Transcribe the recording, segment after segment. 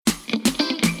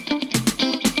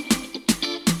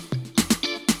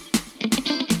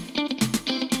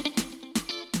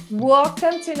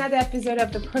Welcome to another episode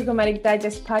of the Programmatic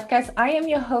Digest podcast. I am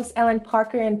your host, Ellen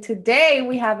Parker, and today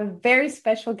we have a very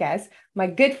special guest, my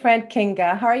good friend,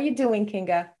 Kinga. How are you doing,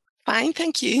 Kinga? Fine,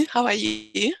 thank you. How are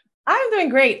you? I'm doing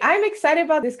great. I'm excited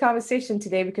about this conversation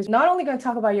today because not only going to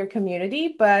talk about your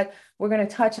community, but we're going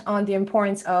to touch on the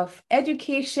importance of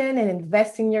education and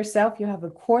investing in yourself. You have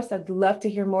a course I'd love to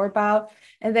hear more about.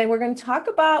 And then we're going to talk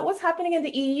about what's happening in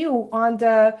the EU on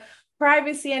the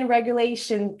privacy and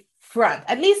regulation front.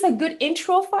 At least a good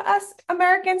intro for us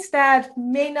Americans that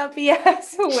may not be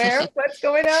as aware of what's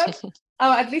going on.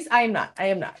 At least I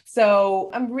am not. So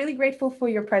I'm really grateful for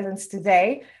your presence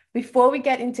today. Before we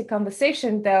get into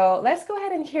conversation, though, let's go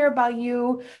ahead and hear about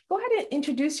you. Go ahead and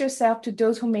introduce yourself to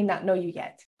those who may not know you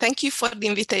yet. Thank you for the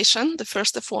invitation, the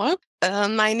first of all.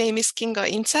 My name is Kinga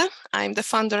Ince. I'm the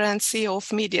founder and CEO of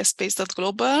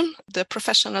Mediaspace.global, the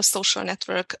professional social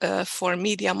network for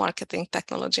media marketing,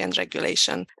 technology, and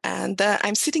regulation. And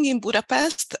I'm sitting in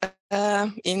Budapest,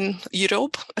 in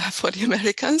Europe, for the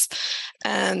Americans.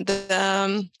 And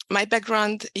my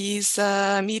background is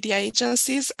media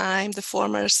agencies. I'm the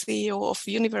former CEO of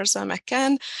Universal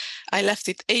McCann. I left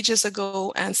it ages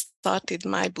ago and started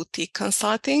my boutique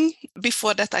consulting.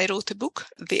 Before that, I wrote a book,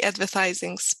 The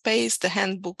Advertising Space, the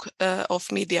Handbook of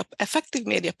Effective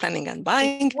Media Planning and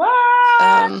Buying. What?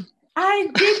 I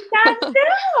did not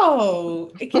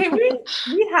know.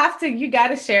 You got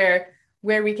to share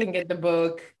where we can get the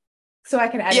book. So I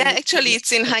can add it. Actually,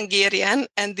 it's in Hungarian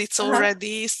and it's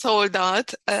already sold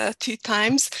out 2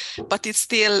 times, but it's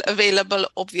still available,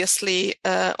 obviously,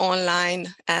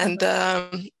 online. And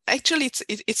actually,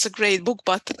 it's a great book,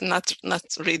 but not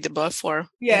readable for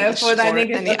English or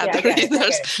any other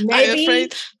readers.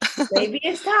 Maybe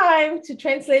it's time to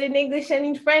translate in English and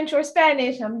in French or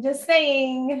Spanish. I'm just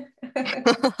saying.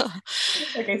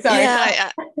 Okay, sorry. Yeah,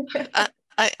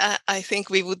 I think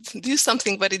we would do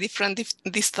something very different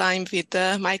this time with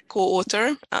my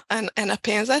co-author, Anna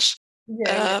Pénzes.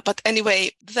 But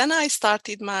anyway, then I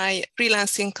started my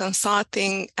freelancing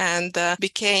consulting and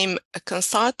became a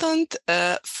consultant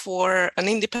for an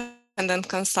independent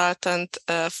consultant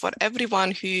for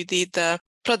everyone who did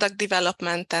product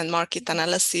development and market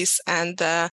analysis. And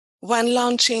when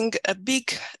launching a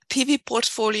big TV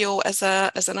portfolio as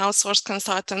an outsourced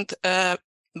consultant,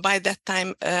 by that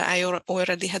time, I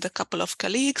already had a couple of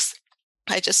colleagues.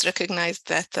 I just recognized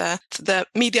that the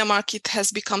media market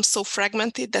has become so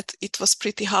fragmented that it was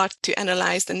pretty hard to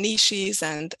analyze the niches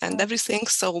and everything.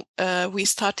 So we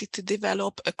started to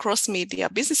develop a cross-media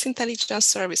business intelligence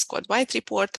service called White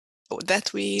Report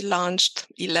that we launched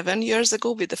 11 years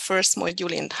ago with the first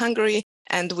module in Hungary.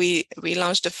 And we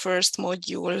launched the first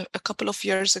module a couple of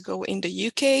years ago in the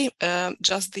UK,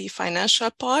 just the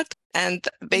financial part. And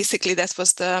basically that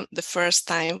was the first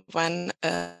time when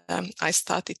I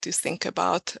started to think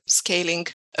about scaling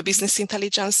a business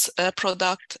intelligence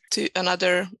product to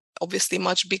another, obviously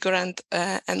much bigger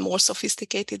and more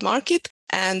sophisticated market.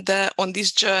 And on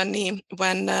this journey,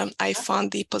 when I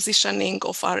found the positioning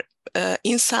of our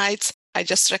insights, I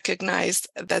just recognized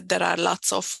that there are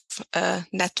lots of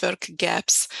network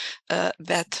gaps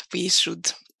that we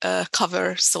should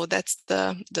cover. So that's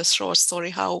the short story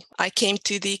how I came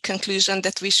to the conclusion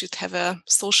that we should have a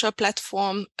social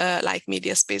platform like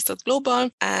Mediaspace.global.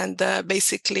 And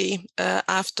basically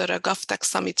after a GovTech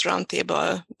Summit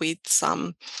roundtable with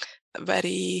some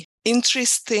very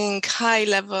interesting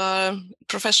high-level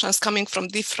professionals coming from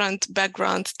different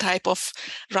background type of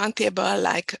roundtable.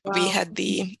 Like we had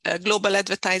the global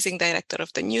advertising director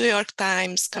of the New York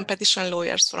Times, competition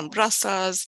lawyers from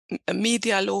Brussels, a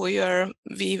media lawyer.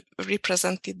 We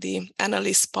represented the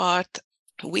analyst part.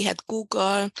 We had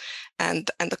Google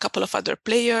and a couple of other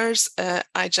players.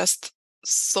 I just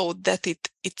saw that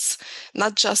it's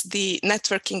not just the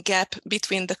networking gap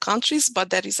between the countries,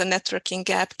 but there is a networking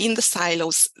gap in the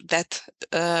silos that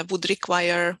would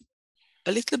require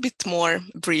a little bit more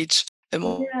bridge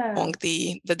among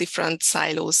the different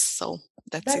silos. So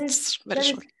that's very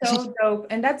short. So dope.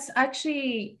 And that's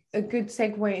actually a good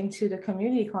segue into the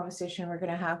community conversation we're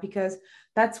going to have, because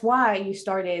that's why you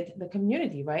started the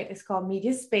community, right? It's called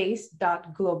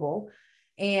Mediaspace.global.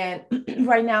 And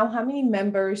right now, how many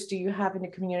members do you have in the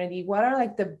community? What are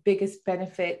like the biggest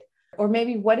benefit, or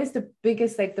maybe what is the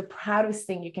biggest, like the proudest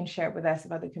thing you can share with us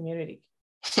about the community?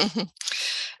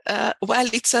 Well,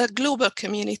 it's a global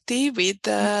community with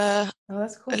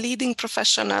leading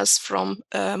professionals from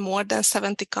more than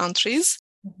 70 countries,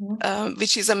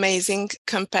 which is amazing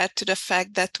compared to the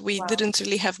fact that we didn't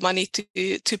really have money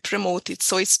to promote it.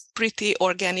 So it's pretty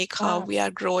organic how we are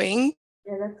growing.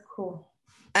 Yeah, that's cool.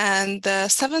 And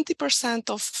 70%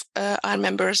 of our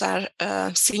members are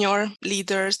senior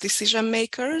leaders, decision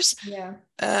makers,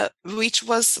 which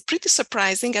was pretty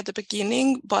surprising at the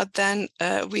beginning. But then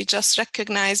we just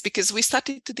recognized, because we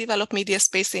started to develop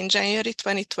MediaSpace in January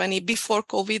 2020 before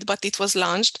COVID, but it was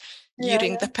launched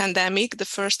during the pandemic, the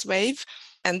first wave.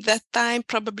 And that time,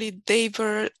 probably they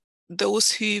were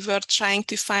those who were trying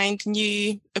to find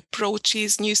new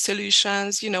approaches, new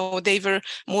solutions. You know, they were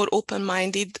more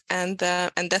open-minded, and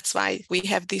that's why we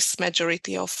have this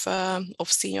majority of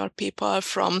senior people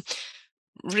from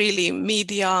really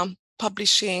media,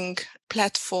 publishing,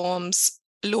 platforms,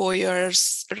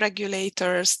 lawyers,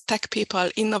 regulators, tech people,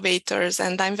 innovators,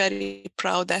 and I'm very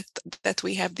proud that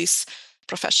we have this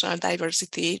professional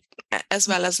diversity as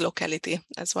well as locality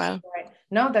as well. Right.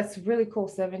 No, that's really cool.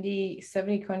 70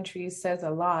 countries says a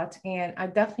lot. And I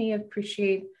definitely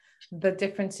appreciate the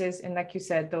differences. And like you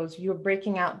said, you're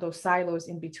breaking out those silos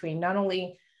in between, not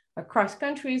only across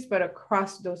countries, but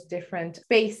across those different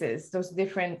spaces, those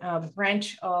different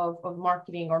branch of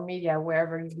marketing or media,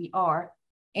 wherever we are.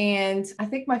 And I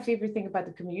think my favorite thing about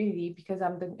the community, because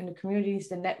I'm in the community, is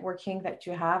the networking that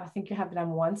you have. I think you have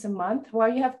them once a month. Well,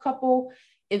 you have a couple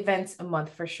events a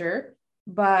month for sure.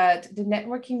 But the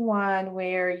networking one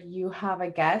where you have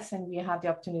a guest and we have the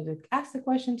opportunity to ask the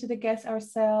question to the guests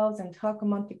ourselves and talk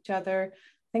among each other,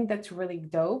 I think that's really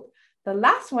dope. The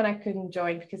last one I couldn't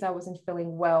join because I wasn't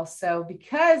feeling well. So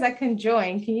because I couldn't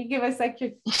join, can you give us like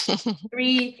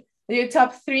your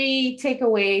top three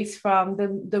takeaways from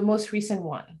the most recent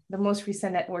one, the most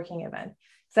recent networking event?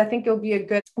 So I think it'll be a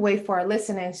good way for our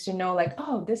listeners to know, like,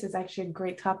 oh, this is actually a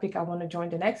great topic. I want to join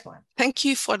the next one. Thank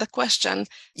you for the question.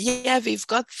 Yeah, we've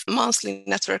got monthly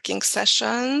networking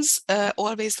sessions,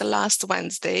 always the last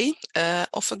Wednesday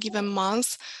of a given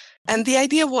month. And the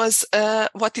idea was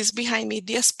what is behind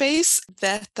MediaSpace,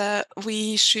 that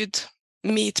we should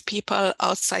meet people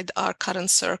outside our current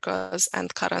circles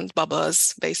and current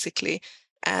bubbles, basically.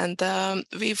 And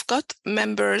we've got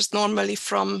members normally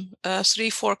from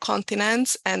 3-4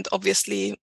 continents, and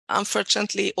obviously,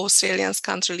 unfortunately, Australians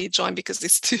can't really join because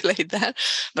it's too late there.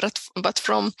 But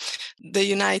from the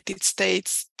United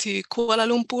States to Kuala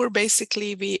Lumpur,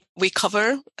 basically, we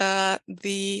cover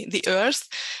the Earth.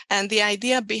 And the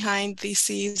idea behind this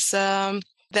is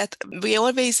that we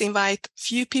always invite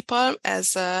few people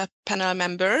as panel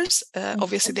members.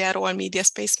 Obviously, they are all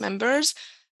MediaSpace members.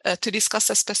 To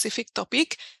discuss a specific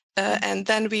topic, and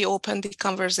then we open the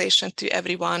conversation to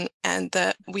everyone, and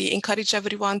we encourage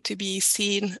everyone to be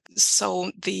seen,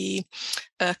 so the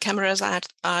cameras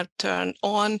are turned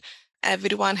on.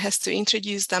 Everyone has to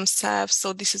introduce themselves,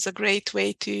 so this is a great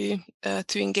way to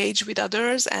engage with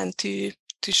others and to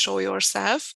show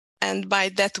yourself. And by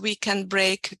that, we can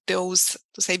break those,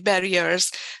 to say,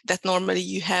 barriers that normally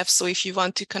you have. So if you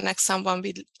want to connect someone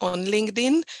on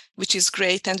LinkedIn, which is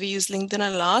great, and we use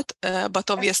LinkedIn a lot, but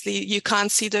obviously you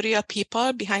can't see the real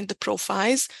people behind the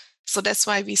profiles. So that's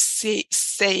why we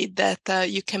say that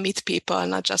you can meet people,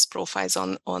 not just profiles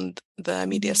on the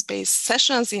MediaSpace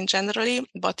sessions in generally,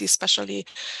 but especially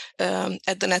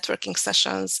at the networking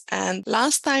sessions. And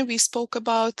last time we spoke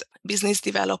about business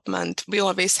development. We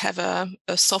always have a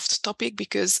soft topic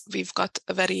because we've got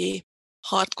a very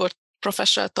hardcore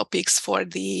professional topics for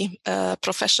the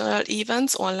professional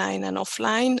events, online and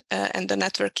offline, and the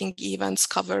networking events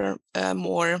cover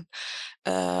more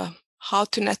how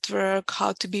to network,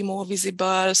 how to be more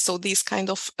visible. So these kind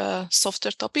of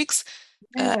softer topics.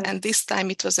 And this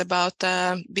time it was about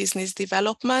business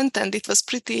development, and it was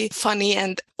pretty funny.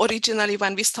 And originally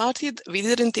when we started, we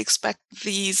didn't expect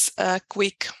these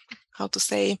quick, how to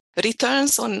say,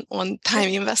 returns on time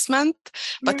investment.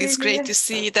 But it's great to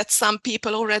see that some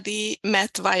people already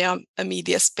met via a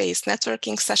MediaSpace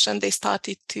networking session. They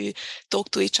started to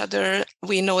talk to each other.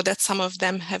 We know that some of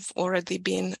them have already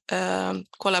been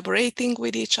collaborating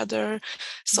with each other.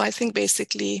 So I think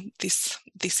basically this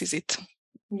is it.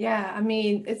 Yeah, I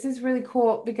mean, this is really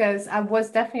cool because I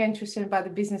was definitely interested about the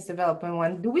business development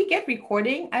one. Do we get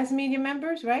recording as media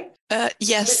members, right?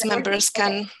 Yes, members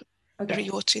can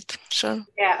rewatch it. Sure.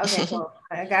 Yeah, okay, cool.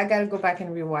 I gotta go back and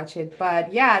rewatch it.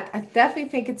 But yeah, I definitely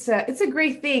think it's a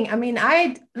great thing. I mean,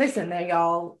 listen there,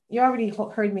 y'all. You already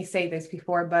heard me say this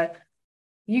before, but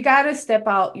you got to step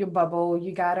out your bubble.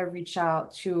 You got to reach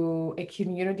out to a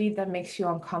community that makes you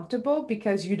uncomfortable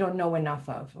because you don't know enough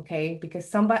of, okay? Because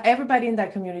everybody in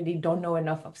that community don't know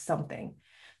enough of something.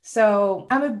 So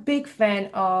I'm a big fan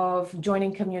of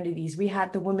joining communities. We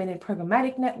had the Women in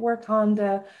Programmatic Network on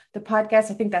the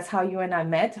podcast. I think that's how you and I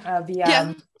met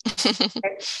via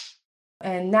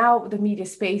And now the media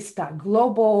space got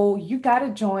global. You got to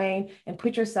join and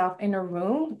put yourself in a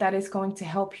room that is going to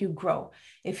help you grow.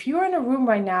 If you're in a room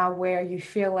right now where you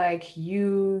feel like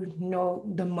you know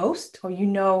the most or you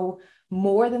know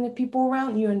more than the people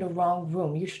around, you're in the wrong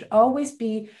room. You should always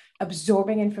be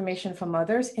absorbing information from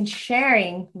others and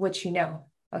sharing what you know.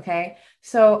 Okay.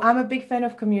 So I'm a big fan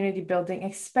of community building,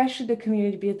 especially the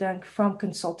community building from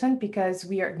consultant, because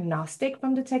we are agnostic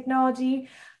from the technology.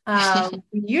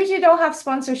 We usually don't have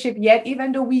sponsorship yet,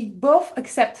 even though we both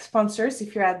accept sponsors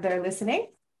if you're out there listening.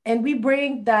 And we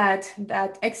bring that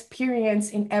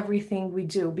experience in everything we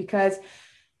do, because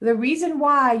the reason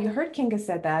why you heard Kinga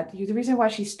said that, the reason why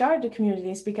she started the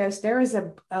community is because there is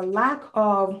a lack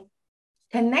of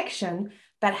connection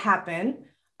that happened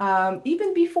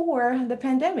even before the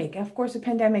pandemic. Of course, the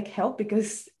pandemic helped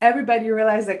because everybody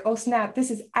realized like, oh snap, this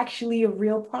is actually a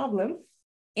real problem.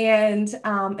 And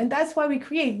that's why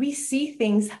we see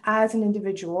things as an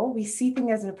individual, we see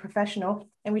things as a professional,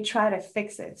 and we try to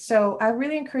fix it. So I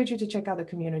really encourage you to check out the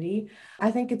community.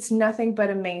 I think it's nothing but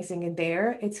amazing in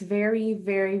there. It's very,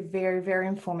 very, very, very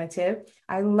informative.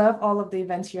 I love all of the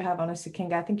events you have on us,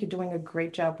 Kinga. I think you're doing a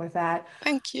great job with that.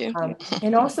 Thank you.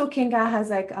 And also Kinga has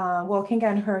Kinga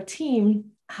and her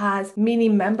team has mini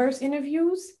members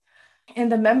interviews. In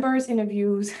the members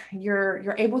interviews,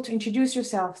 you're able to introduce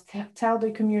yourself, tell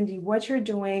the community what you're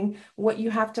doing, what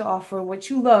you have to offer, what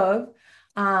you love.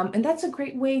 And that's a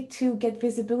great way to get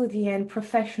visibility and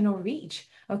professional reach.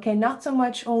 Okay, not so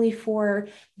much only for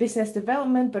business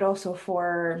development, but also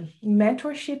for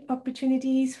mentorship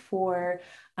opportunities, for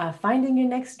finding your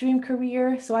next dream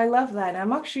career. So I love that.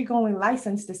 I'm actually going to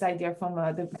license this idea from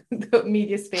the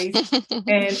media space.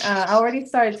 And I already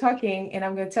started talking, and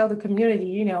I'm going to tell the community,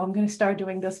 you know, I'm going to start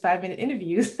doing those 5-minute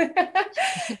interviews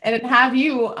and have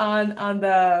you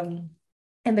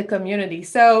in the community.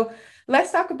 So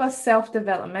let's talk about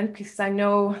self-development, because I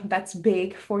know that's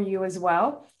big for you as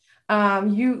well.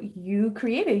 You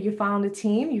found a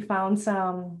team, you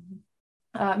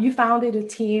founded a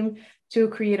team to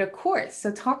create a course.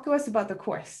 So talk to us about the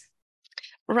course.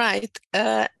 Right.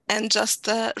 And just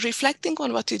reflecting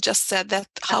on what you just said, that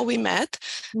how we met.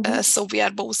 So we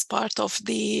are both part of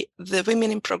the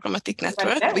Women in Programmatic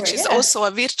Network, which is also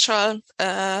a virtual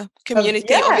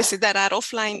community. Obviously, there are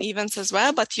offline events as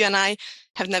well, but you and I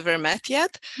have never met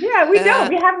yet. Yeah, we don't.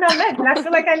 We have not met. And I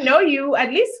feel like I know you at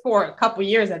least for a couple of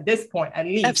years at this point, at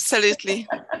least. Absolutely.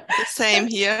 The same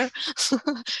here.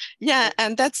 Yeah,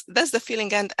 and that's the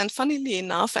feeling. And funnily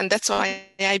enough, and that's why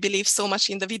I believe so much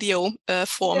in the video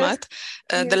format,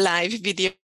 the live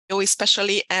video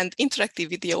especially, and interactive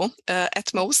video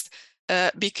at most,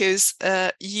 because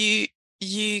you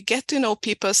get to know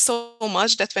people so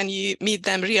much that when you meet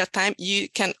them real time, you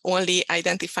can only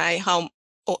identify how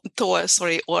tall,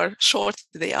 or short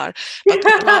they are. But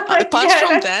apart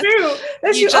from that,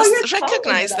 you just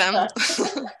recognize them.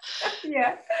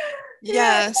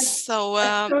 Yeah. So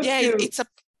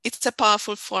it's a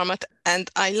powerful format, and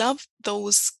I love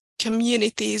those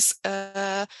communities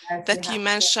that you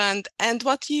mentioned, and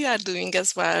what you are doing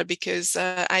as well, because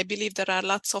I believe there are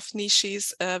lots of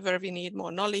niches where we need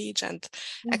more knowledge and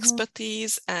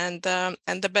expertise, and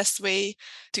the best way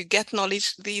to get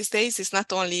knowledge these days is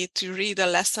not only to read a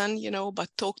lesson, you know, but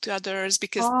talk to others,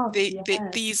 because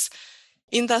these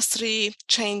industry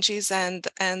changes and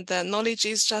knowledge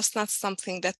is just not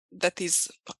something that is,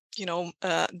 you know,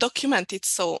 documented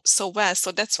so well.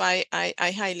 So that's why I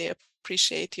highly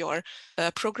appreciate your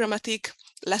programmatic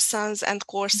lessons and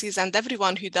courses, and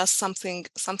everyone who does something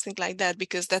like that,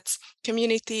 because that's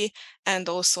community and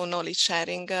also knowledge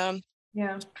sharing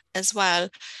as well.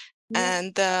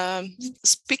 And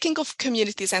speaking of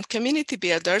communities and community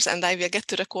builders, and I will get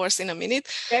to the course in a minute,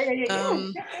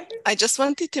 I just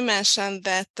wanted to mention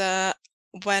that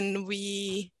when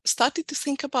we started to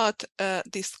think about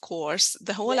this course,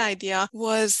 the whole idea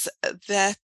was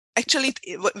that actually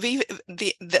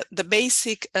the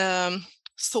basic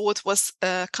thought was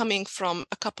coming from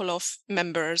a couple of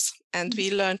members, and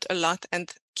we learned a lot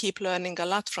and keep learning a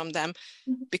lot from them,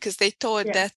 because they thought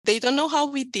that they don't know how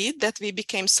we did that we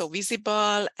became so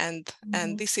visible, and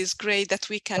this is great that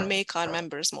we can make our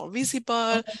members more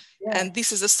visible, and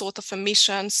this is a sort of a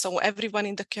mission, so everyone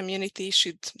in the community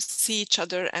should see each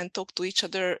other and talk to each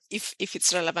other if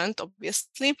it's relevant,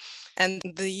 obviously, and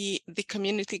the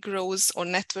community grows or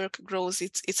network grows.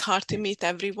 It's hard to meet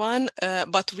everyone,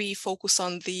 but we focus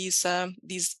on these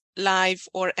live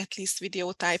or at least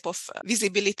video type of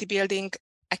visibility building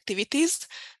activities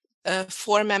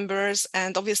for members,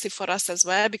 and obviously for us as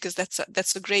well, because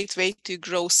that's a great way to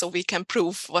grow, so we can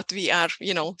prove what we are,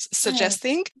 you know,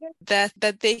 suggesting. That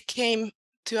they came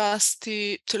to us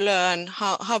to learn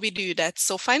how we do that.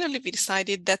 So finally we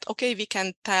decided that, okay, we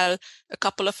can tell a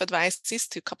couple of advices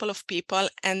to a couple of people,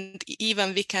 and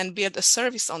even we can build a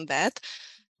service on that.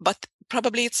 But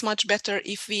probably it's much better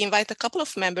if we invite a couple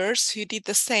of members who did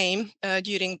the same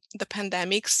during the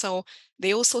pandemic. So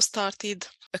they also started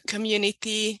a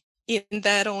community in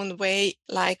their own way,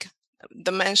 like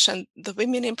the mentioned the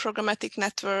Women in Programmatic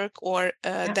Network, or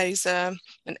there is an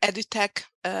EduTech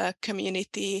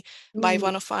community by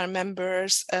one of our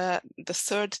members, the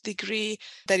Third Degree.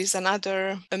 There is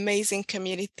another amazing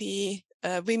community,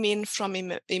 Women from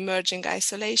Emerging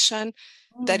Isolation.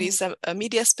 There is a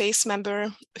Mediaspace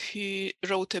member who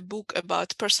wrote a book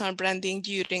about personal branding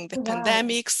during the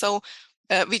pandemic. So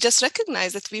we just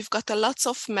recognize that we've got a lots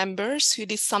of members who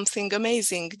did something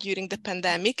amazing during the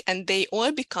pandemic, and they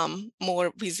all become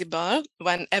more visible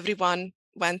when everyone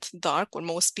went dark, or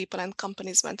most people and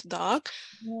companies went dark.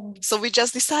 So we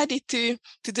just decided to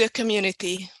do a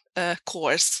community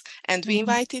course, and we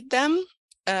invited them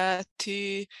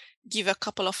to give a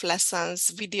couple of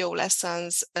lessons, video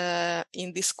lessons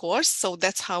in this course. So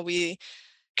that's how we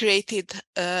created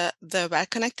the Well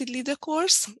Connected Leader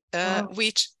course,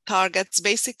 which targets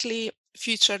basically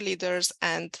future leaders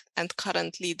and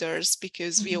current leaders,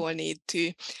 because we all need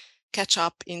to catch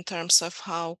up in terms of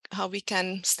how we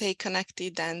can stay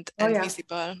connected and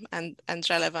visible and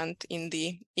relevant in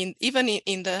the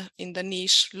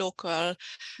niche local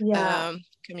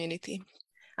community.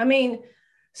 I mean,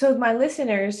 so my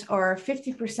listeners are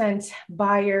 50%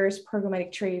 buyers,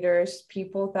 programmatic traders,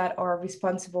 people that are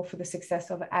responsible for the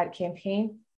success of an ad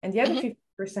campaign. And the other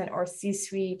 50% are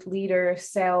C-suite leaders,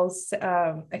 sales,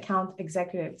 account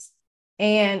executives.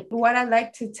 And what I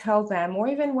like to tell them, or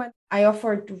even when I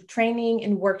offer training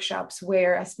and workshops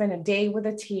where I spend a day with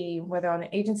a team, whether on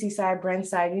the agency side, brand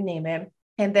side, you name it.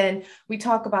 And then we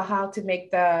talk about how to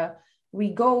make we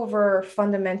go over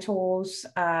fundamentals,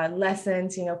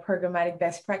 lessons, programmatic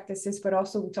best practices, but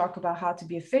also we talk about how to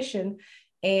be efficient,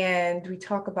 and we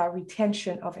talk about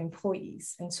retention of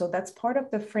employees. And so that's part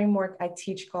of the framework I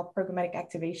teach called programmatic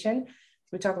activation.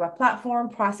 We talk about platform,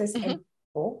 process, and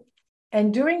people.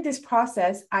 And during this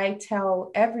process, I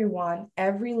tell everyone,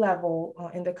 every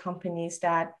level in the companies,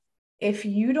 that if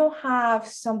you don't have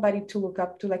somebody to look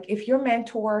up to, like if your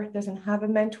mentor doesn't have a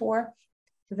mentor,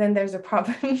 then there's a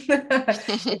problem.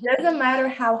 It doesn't matter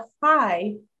how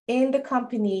high in the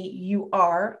company you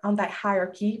are on that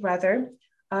hierarchy, rather.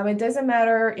 It doesn't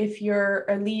matter if you're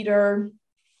a leader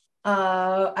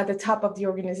at the top of the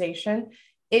organization.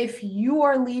 If you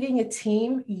are leading a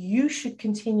team, you should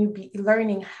continue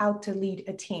learning how to lead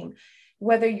a team.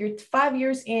 Whether you're 5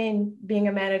 years in being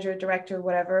a manager, director,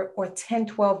 whatever, or 10,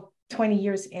 12, 20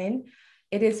 years in,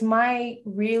 it is my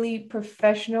really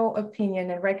professional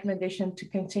opinion and recommendation to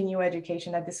continue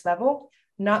education at this level.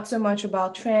 Not so much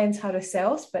about trends, how to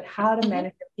sales, but how to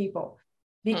manage people.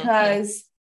 Because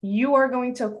you are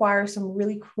going to acquire some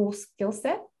really cool skill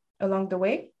set along the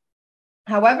way.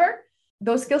 However,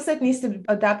 those skill set needs to be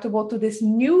adaptable to this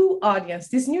new audience,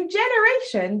 this new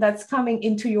generation that's coming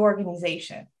into your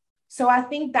organization. So I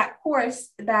think that course,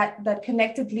 that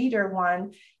Connected Leader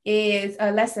one is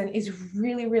a lesson, is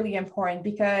really, really important,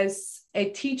 because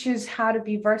it teaches how to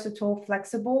be versatile,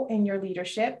 flexible in your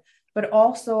leadership. But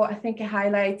also, I think it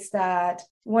highlights that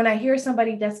when I hear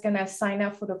somebody that's going to sign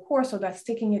up for the course, or that's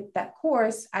taking that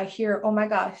course, I hear, oh my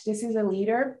gosh, this is a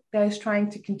leader that is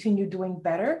trying to continue doing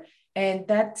better. And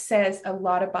that says a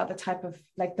lot about the type of,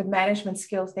 like, the management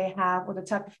skills they have, or the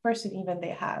type of person even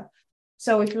they have.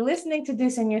 So if you're listening to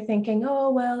this and you're thinking, oh,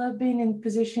 well, I've been in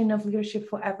position of leadership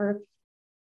forever.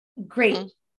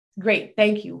 Great.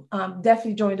 Thank you.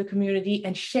 Definitely join the community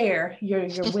and share your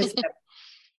wisdom.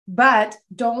 But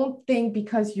don't think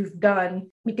because you've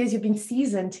been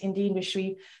seasoned in the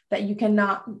industry that you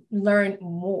cannot learn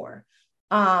more.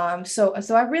 So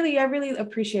I really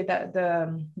appreciate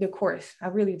the course. I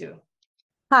really do.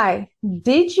 Hi,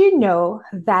 did you know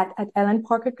that at Ellen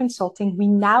Parker Consulting, we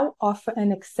now offer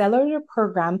an accelerator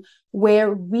program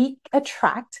where we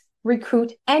attract,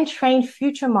 recruit, and train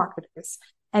future marketers?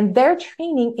 And their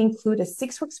training include a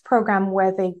 6 weeks program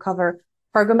where they cover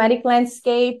programmatic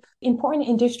landscape, important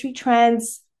industry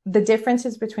trends, the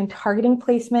differences between targeting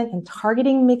placement and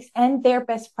targeting mix, and their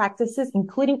best practices,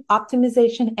 including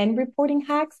optimization and reporting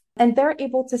hacks. And they're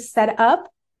able to set up,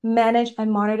 manage,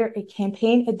 and monitor a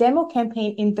campaign, a demo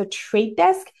campaign in the trade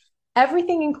desk,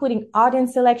 everything including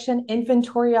audience selection,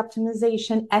 inventory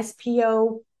optimization,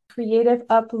 SPO, creative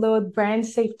upload, brand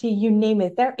safety, you name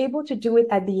it. They're able to do it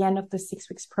at the end of the 6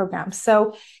 weeks program.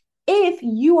 So if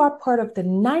you are part of the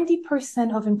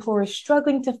 90% of employers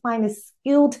struggling to find a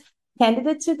skilled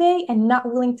candidate today and not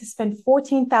willing to spend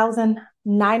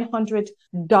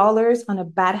 $14,900 on a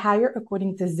bad hire,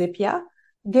 according to Zipia,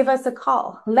 give us a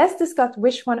call. Let's discuss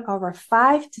which one of our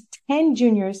 5 to 10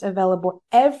 juniors available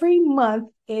every month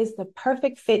is the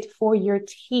perfect fit for your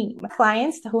team.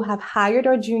 Clients who have hired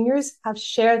our juniors have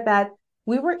shared that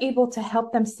we were able to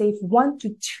help them save 1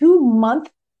 to 2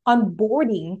 months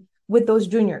onboarding with those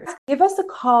juniors. Give us a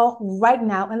call right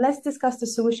now and let's discuss the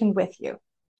solution with you.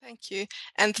 Thank you.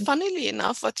 And funnily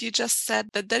enough, what you just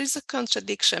said, that there is a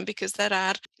contradiction because there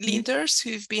are leaders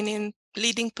who've been in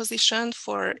leading position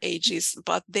for ages,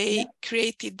 but they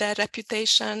created their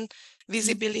reputation,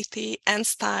 visibility, and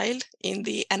style in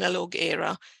the analog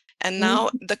era. And now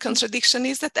the contradiction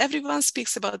is that everyone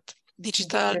speaks about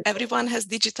digital, everyone has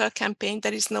digital campaign.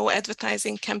 There is no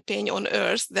advertising campaign on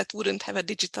earth that wouldn't have a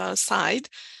digital side.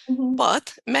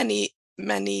 But many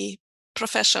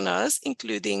professionals,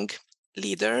 including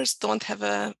leaders, don't have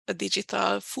a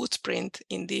digital footprint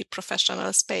in the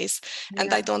professional space.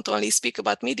 And I don't only speak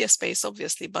about media space,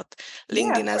 obviously, but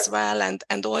LinkedIn as well, and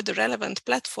all the relevant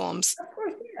platforms. Of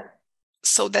course,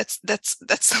 So that's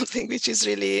something which is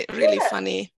really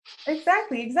funny.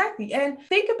 Exactly. And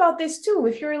think about this too.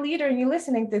 If you're a leader and you're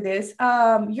listening to this,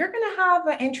 you're going to have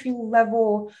an entry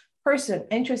level person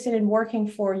interested in working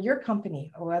for your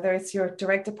company, or whether it's your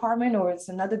direct department or it's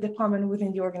another department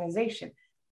within the organization.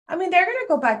 I mean, they're going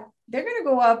to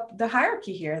go up the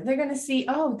hierarchy here. They're going to see,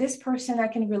 oh, this person I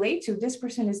can relate to. This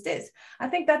person is this. I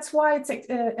think that's why it's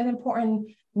an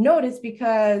important notice,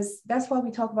 because that's why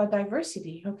we talk about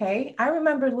diversity. Okay. I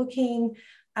remember looking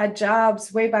at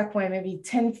jobs way back when, maybe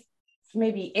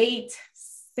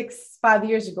 5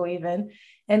 years ago even,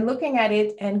 and looking at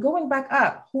it and going back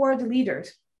up, who are the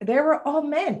leaders? They were all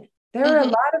men. There were a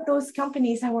lot of those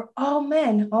companies that were all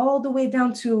men, all the way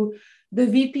down to the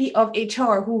VP of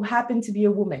HR who happened to be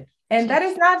a woman. And that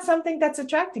is not something that's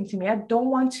attracting to me. I don't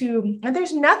want to, and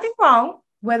there's nothing wrong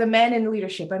with a man in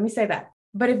leadership. Let me say that.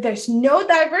 But if there's no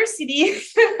diversity,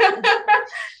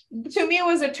 to me, it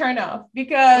was a turnoff,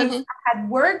 because I had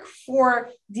worked for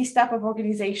this type of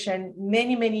organization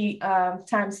many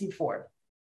times before.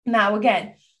 Now,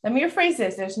 again, let me rephrase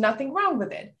this. There's nothing wrong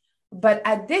with it. But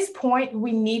at this point,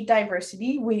 we need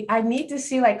diversity. I need to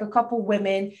see like a couple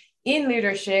women in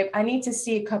leadership. I need to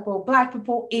see a couple Black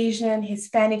people, Asian,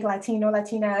 Hispanic, Latino,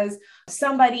 Latinas,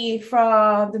 somebody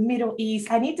from the Middle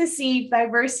East. I need to see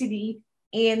diversity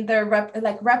in the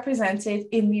represented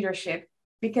in leadership,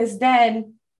 because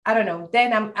then, I don't know,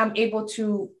 then I'm able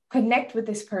to connect with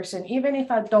this person, even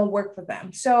if I don't work for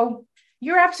them. So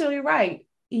you're absolutely right.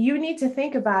 You need to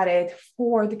think about it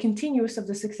for the continuous of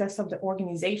the success of the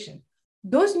organization.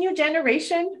 Those new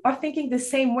generation are thinking the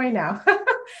same way now.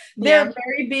 They're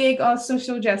very big on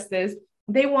social justice.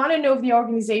 They want to know if the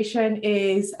organization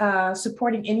is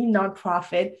supporting any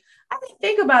nonprofit. I didn't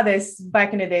think about this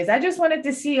back in the days. I just wanted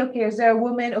to see, okay, is there a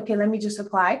woman? Okay, let me just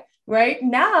apply. Right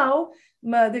now,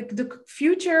 the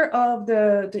future of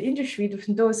the industry,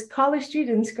 those college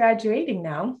students graduating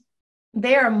now,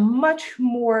 they are much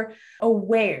more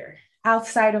aware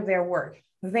outside of their work.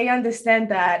 They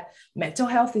understand that mental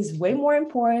health is way more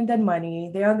important than money.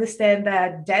 They understand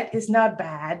that debt is not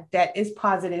bad. Debt is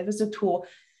positive. It's a tool.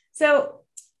 So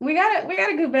we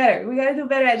gotta do better. We gotta do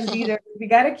better as leaders. We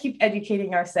gotta keep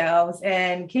educating ourselves.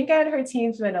 And Kinka and her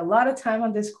team spend a lot of time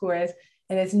on this course,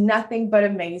 and it's nothing but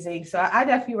amazing. So I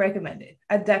definitely recommend it.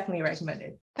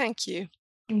 Thank you.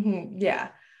 Yeah.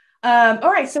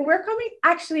 All right, so we're coming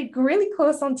actually really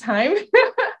close on time.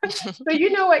 So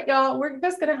you know what, y'all, we're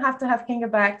just going to have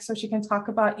Kinga back so she can talk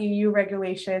about EU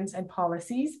regulations and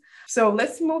policies. So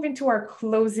let's move into our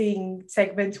closing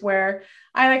segment, where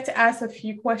I like to ask a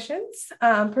few questions,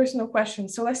 personal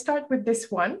questions. So let's start with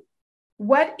this one.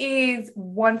 What is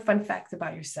one fun fact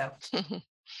about yourself?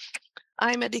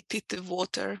 I'm addicted to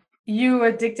water. You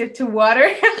addicted to water?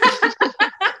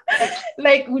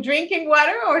 Like drinking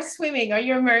water or swimming? Are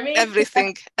you a mermaid?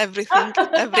 Everything, every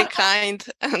kind,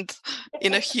 and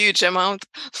in a huge amount.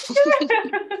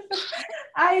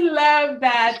 I love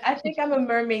that. I think I'm a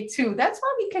mermaid too. That's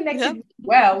why we connected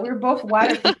well. We're both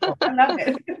water people. I love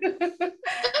it.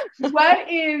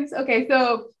 Okay,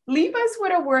 so leave us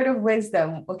with a word of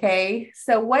wisdom, okay?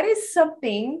 So what is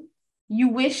something you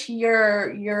wish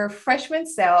your freshman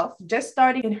self, just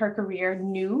starting in her career,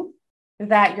 knew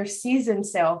that your seasoned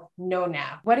self know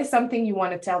now? What is something you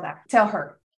want to tell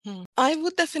her? I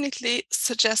would definitely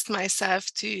suggest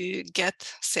myself to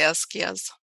get sales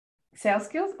skills. Sales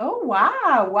skills? Oh,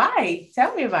 wow. Why?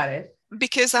 Tell me about it.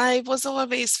 Because I was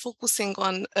always focusing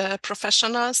on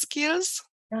professional skills,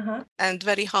 and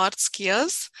very hard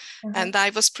skills. And I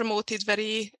was promoted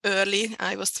very early.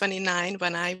 I was 29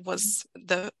 when I was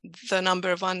the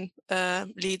number one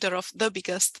leader of the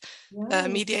biggest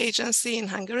media agency in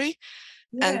Hungary.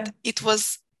 And it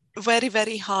was very,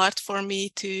 very hard for me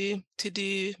to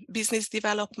do business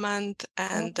development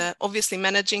and obviously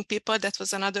managing people. That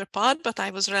was another part, but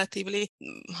I was relatively,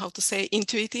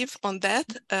 intuitive on that.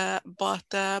 But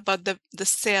the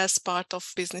sales part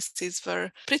of businesses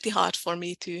were pretty hard for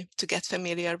me to get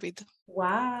familiar with.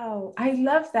 Wow, I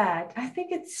love that. I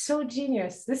think it's so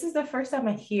genius. This is the first time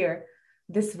I hear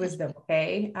this wisdom,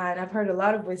 okay? And I've heard a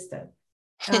lot of wisdom.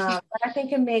 But I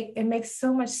think it makes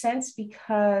so much sense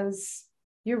because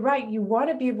you're right. You want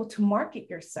to be able to market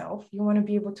yourself. You want to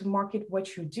be able to market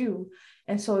what you do.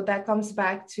 And so that comes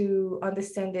back to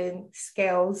understanding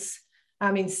sales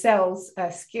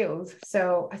skills.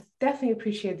 So I definitely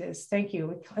appreciate this. Thank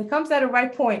you. It comes at a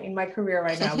right point in my career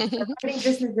right now. I'm writing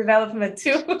business development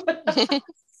too.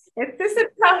 It's a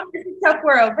tough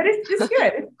world, but it's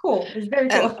good. It's cool. It's very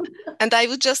cool. And I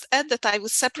would just add that I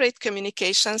would separate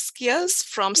communication skills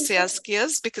from sales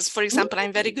skills because, for example,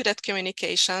 I'm very good at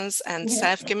communications and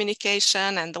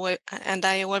self-communication, and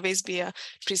I always be a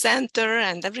presenter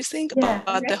and everything.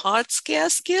 But the hard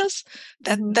skills,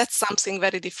 that's something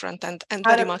very different and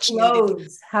very much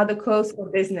needed. How to close for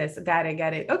business. Got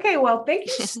it. Okay, well, thank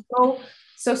you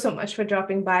so much for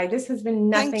dropping by. This has been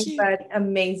nothing but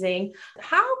amazing.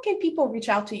 How can people reach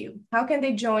out to you? How can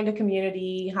they join the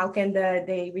community? How can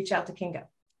they reach out to Kinga?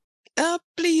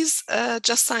 Please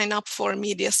just sign up for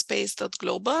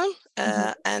mediaspace.global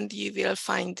and you will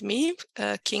find me,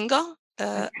 Kinga,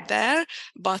 there.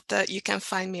 But you can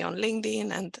find me on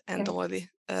LinkedIn and all the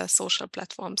social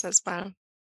platforms as well.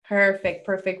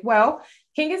 Perfect. Well,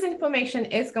 Kinga's information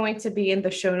is going to be in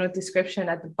the show note description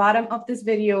at the bottom of this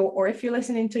video, or if you're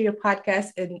listening to your podcast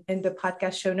in the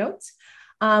podcast show notes.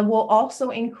 We'll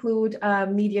also include a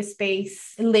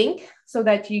MediaSpace link so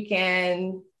that you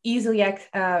can easily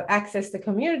access the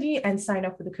community and sign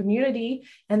up for the community.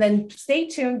 And then stay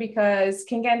tuned because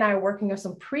Kinga and I are working on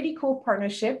some pretty cool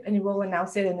partnership, and we'll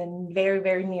announce it in the very,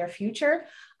 very near future.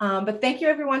 But thank you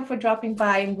everyone for dropping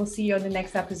by, and we'll see you on the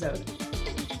next episode.